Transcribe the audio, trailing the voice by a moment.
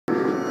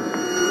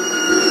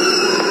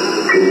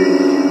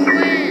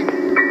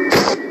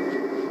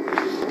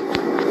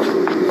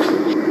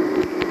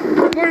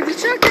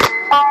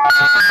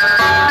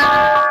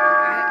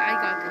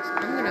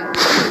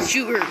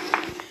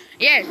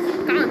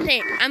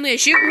I'm gonna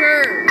shoot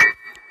her.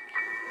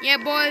 Yeah,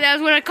 boy,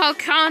 that's what I call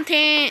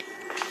content.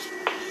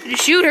 Gonna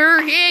shoot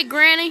her. Yeah,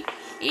 Granny.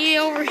 Yeah,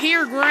 over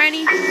here,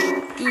 Granny.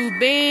 Ooh,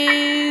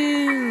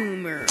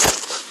 boomer.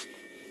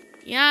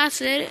 Yeah, I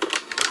said it.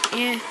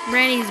 Yeah,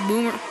 Granny's a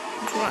boomer.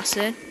 That's what I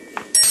said.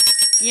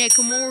 Yeah,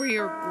 come over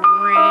here,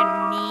 Granny.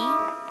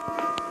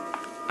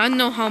 I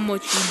know how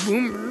much you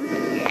boomer.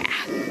 Yeah.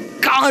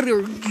 Got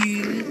her,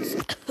 dudes.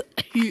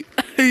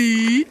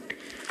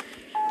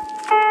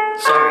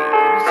 Sorry,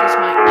 it was just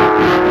my...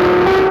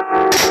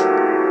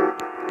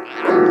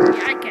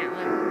 I can't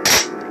let her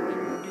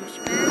introduce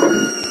me.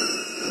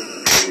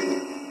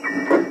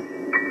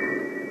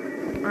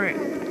 Alright.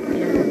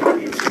 Yeah.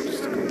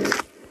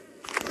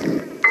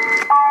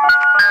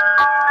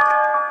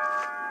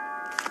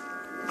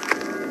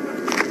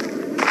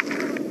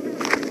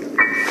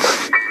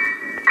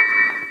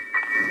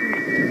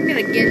 I'm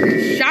gonna get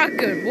this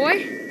shotgun, boy.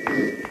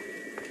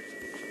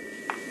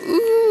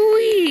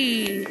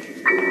 Ooh-wee.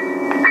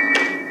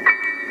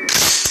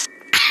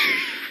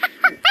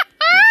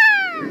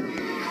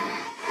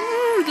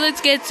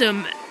 Let's get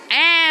some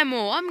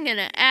ammo. I'm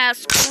gonna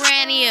ask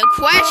Granny a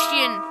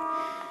question.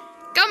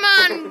 Come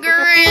on,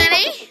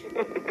 Granny.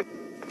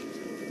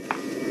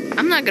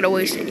 I'm not gonna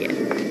waste it yet.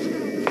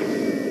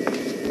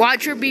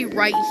 Watch her be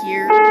right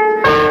here.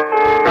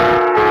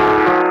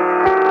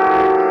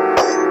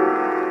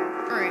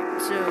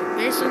 Alright, so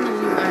based on the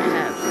loot I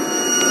have,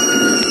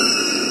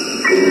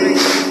 should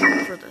I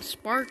go for the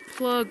spark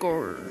plug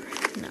or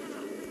no?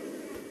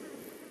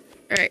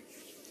 Alright.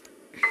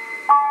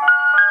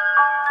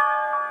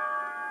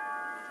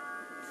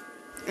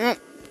 Well,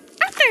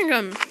 I think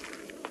I'm...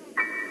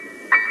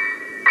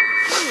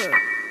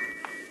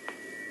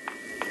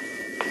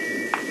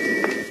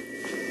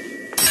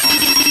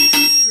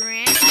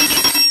 Granny?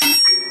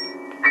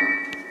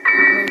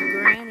 Oh,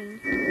 Granny.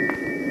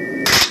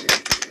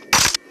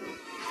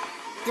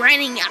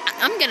 Granny,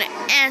 I'm gonna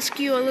ask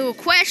you a little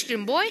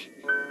question, boy.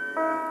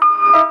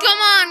 Come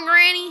on,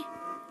 Granny.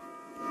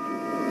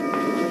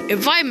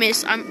 If I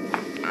miss, I'm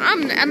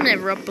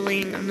never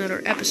uploading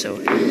another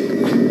episode. 2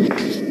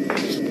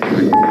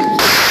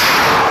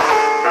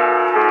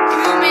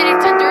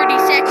 minutes and 30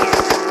 seconds.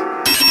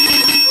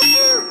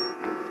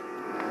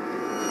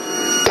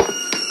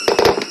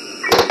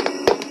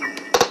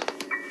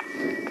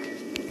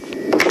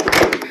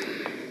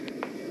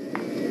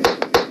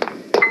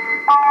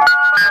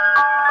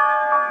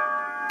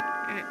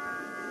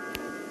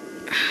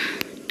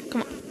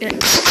 Come on, get it.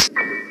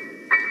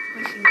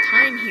 Wasting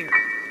time here.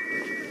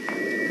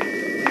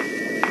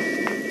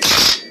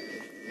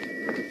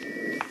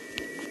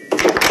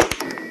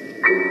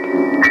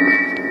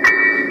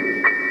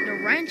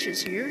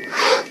 Is here.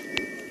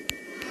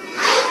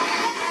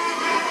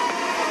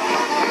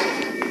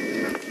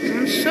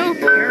 I'm so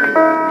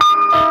paranoid.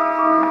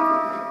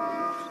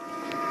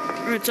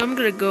 Alright, so I'm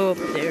gonna go up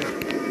there.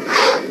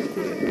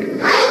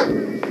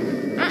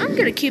 I'm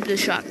gonna keep the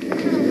shotgun.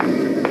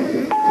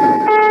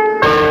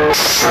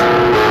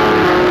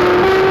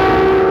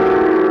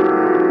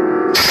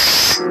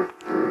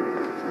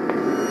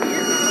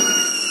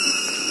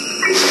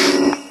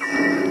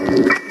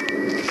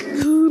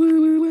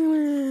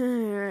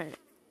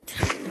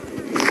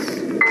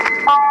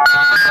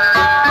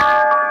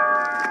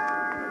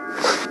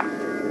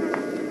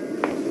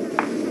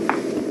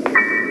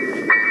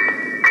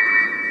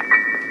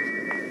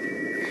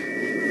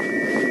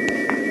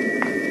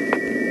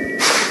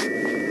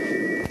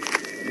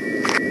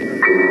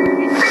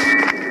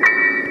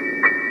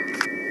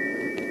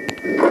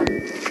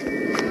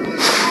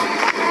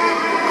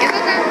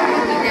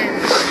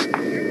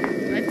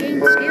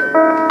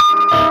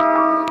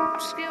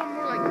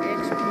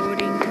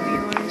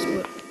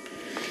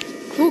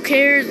 Who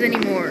cares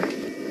anymore?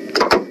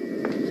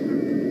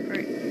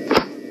 Alright.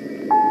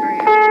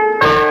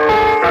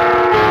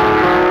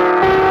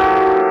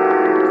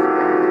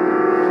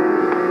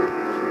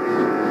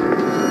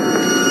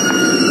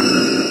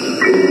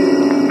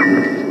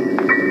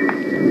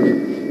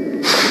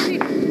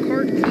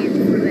 Card keys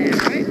for that,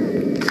 right?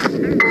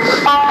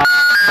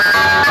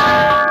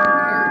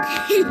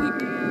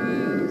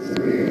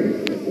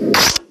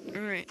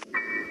 Alright.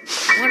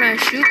 When I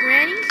shoot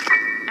Granny,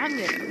 I'm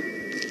gonna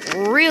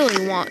really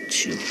want to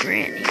shoot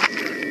Granny.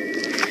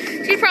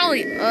 She's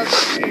probably up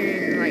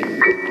in like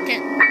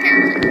 10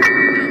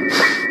 seconds.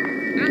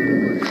 I don't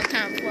know how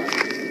time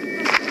flies.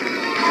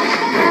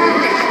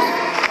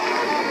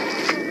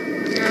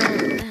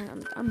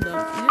 I'm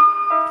done.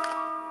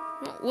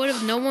 What if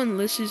no one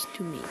listens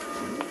to me?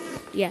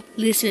 Yeah,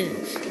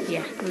 listens.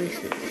 Yeah,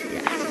 listens.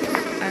 Yeah,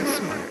 I'm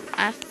smart.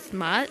 I'm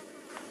smart.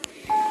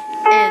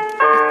 And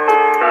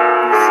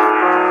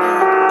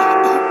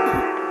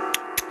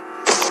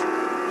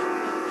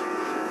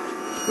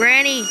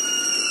Granny,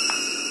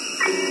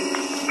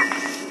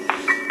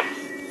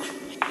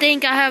 I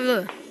think I have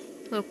a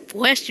little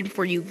question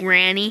for you,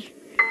 Granny.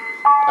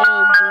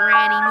 Oh,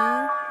 Granny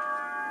Moo.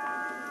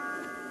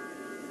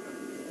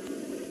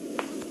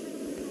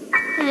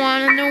 I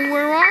want to know,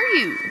 where are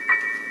you?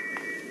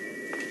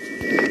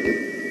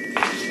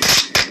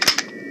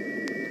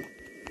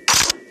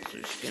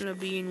 gonna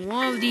be in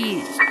one of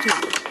these two.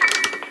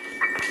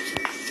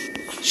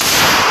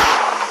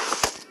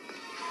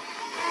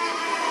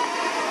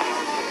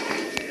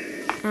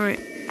 Alright.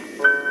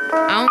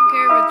 I don't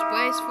care if it's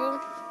wasteful.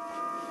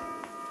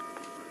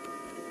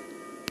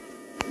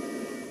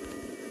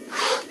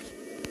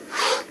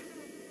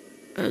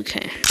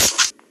 Okay.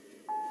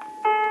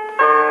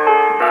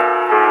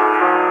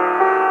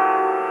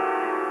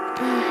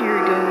 Here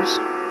it goes.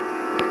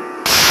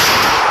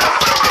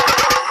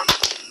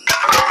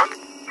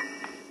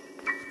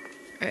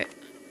 Alright.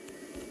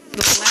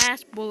 The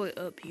last bullet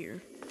up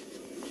here.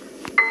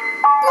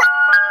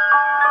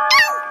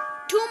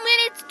 2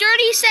 minutes,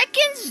 30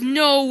 seconds?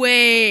 No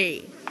way.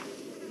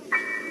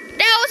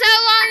 That was how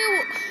long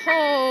it was.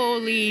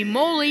 Holy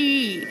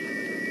moly.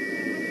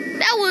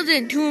 That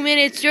wasn't 2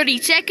 minutes, 30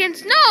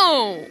 seconds.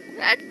 No.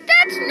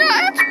 That's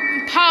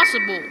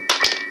impossible.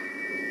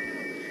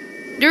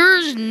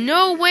 There's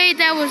no way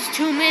that was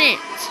 2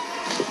 minutes.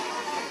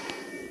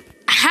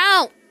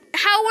 How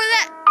was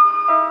that?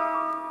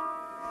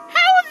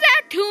 How was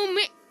that 2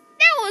 minutes?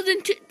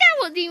 That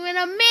wasn't even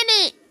a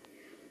minute.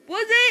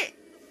 Was it?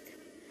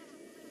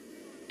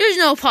 There's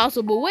no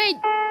possible way. 2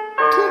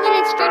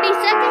 minutes, 30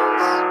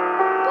 seconds?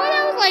 Boy,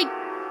 that was like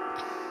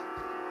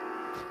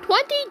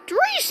 23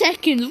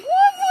 seconds. What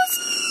was...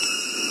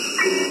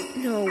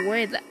 No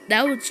way,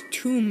 that was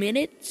 2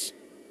 minutes?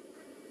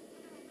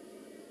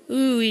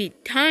 Ooh,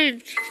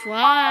 time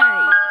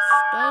flies,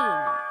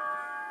 doesn't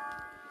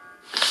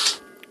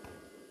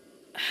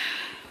it?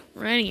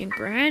 Granny and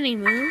Granny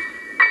Moo.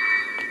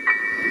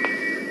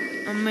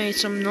 I made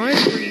some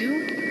noise for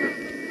you.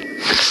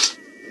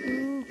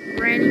 Ooh,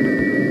 Granny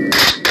Moo.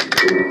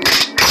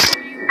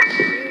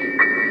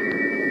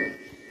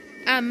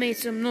 I made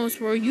some noise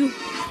for you.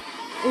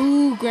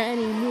 Ooh,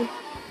 Granny Moo.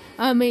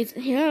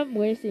 Yeah, I'm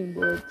wasting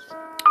bullets.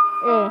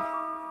 Oh.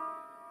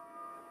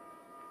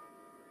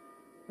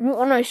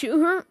 When I shoot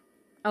her,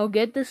 I'll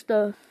get this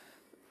stuff.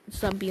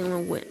 Stop being a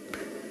wimp.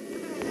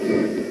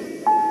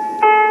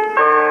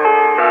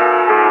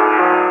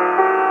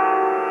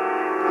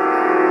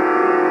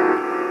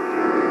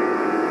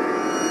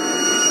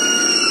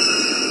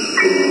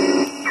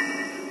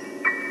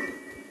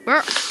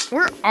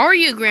 Where are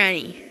you,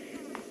 Granny?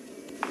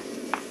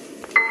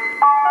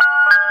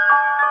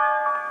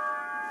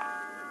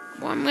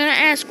 Well, I'm gonna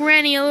ask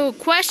Granny a little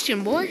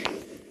question, boy.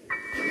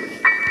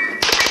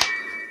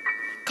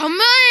 Come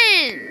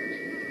on!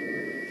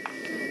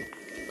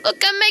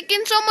 Look, I'm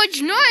making so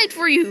much noise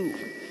for you.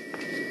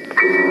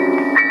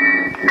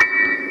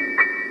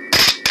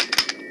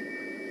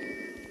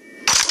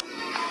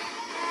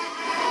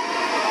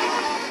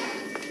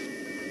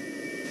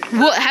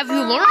 What, have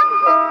you learned?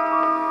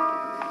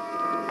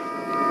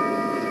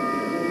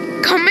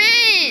 Come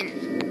in!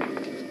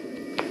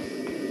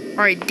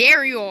 Alright,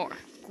 there you are,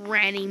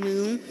 Granny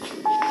Moo.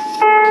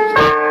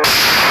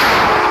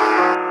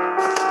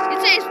 It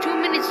says 2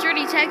 minutes,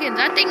 30 seconds.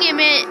 I think it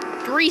meant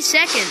 3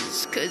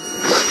 seconds, cause...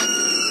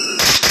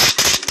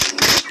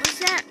 What's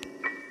that?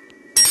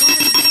 Do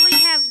I really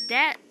have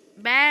that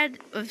bad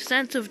of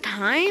sense of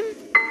time?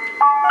 Is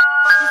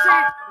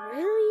that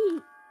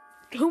really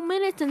 2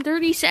 minutes and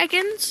 30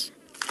 seconds?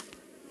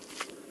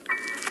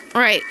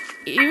 Alright,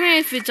 even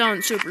if it's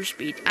on super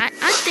speed, I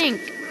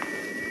think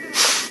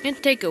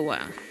it'll take a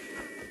while.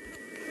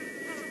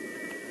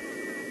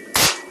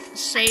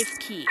 Save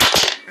key.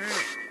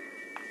 Alright.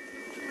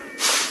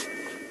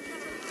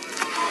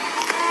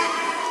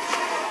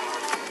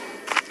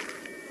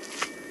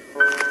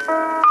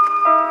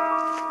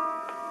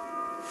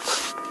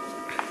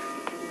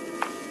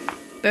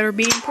 Better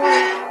be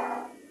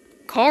important.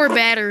 Car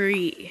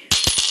battery.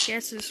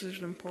 Guess this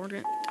is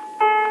important.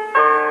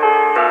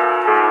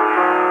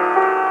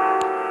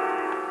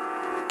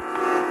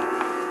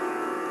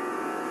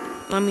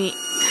 I need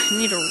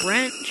a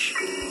wrench.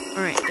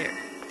 Alright, there.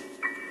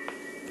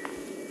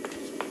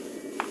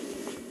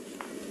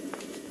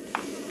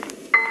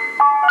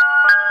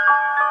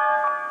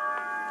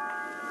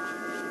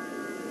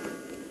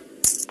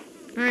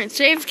 Alright,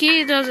 save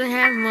key doesn't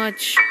have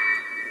much.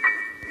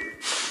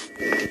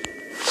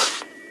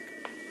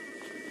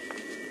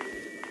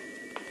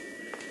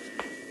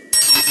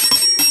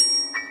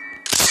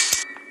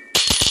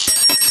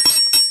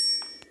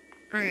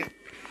 Alright.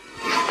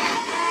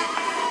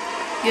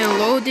 Gonna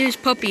load this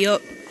puppy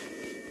up.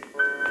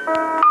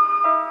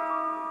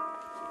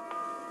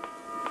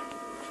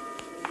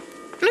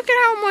 Look at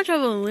how much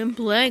of a limp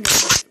leg.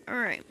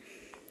 Alright.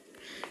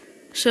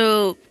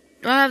 So,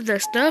 I have the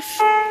stuff.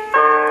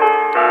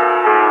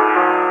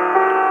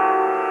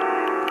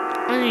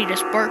 I need a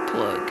spark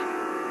plug.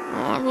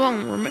 Oh, I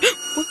don't remember.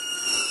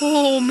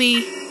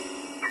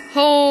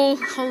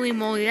 Holy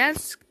moly, that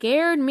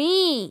scared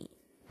me.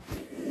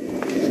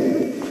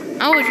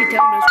 I wish you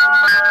tell this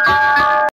one.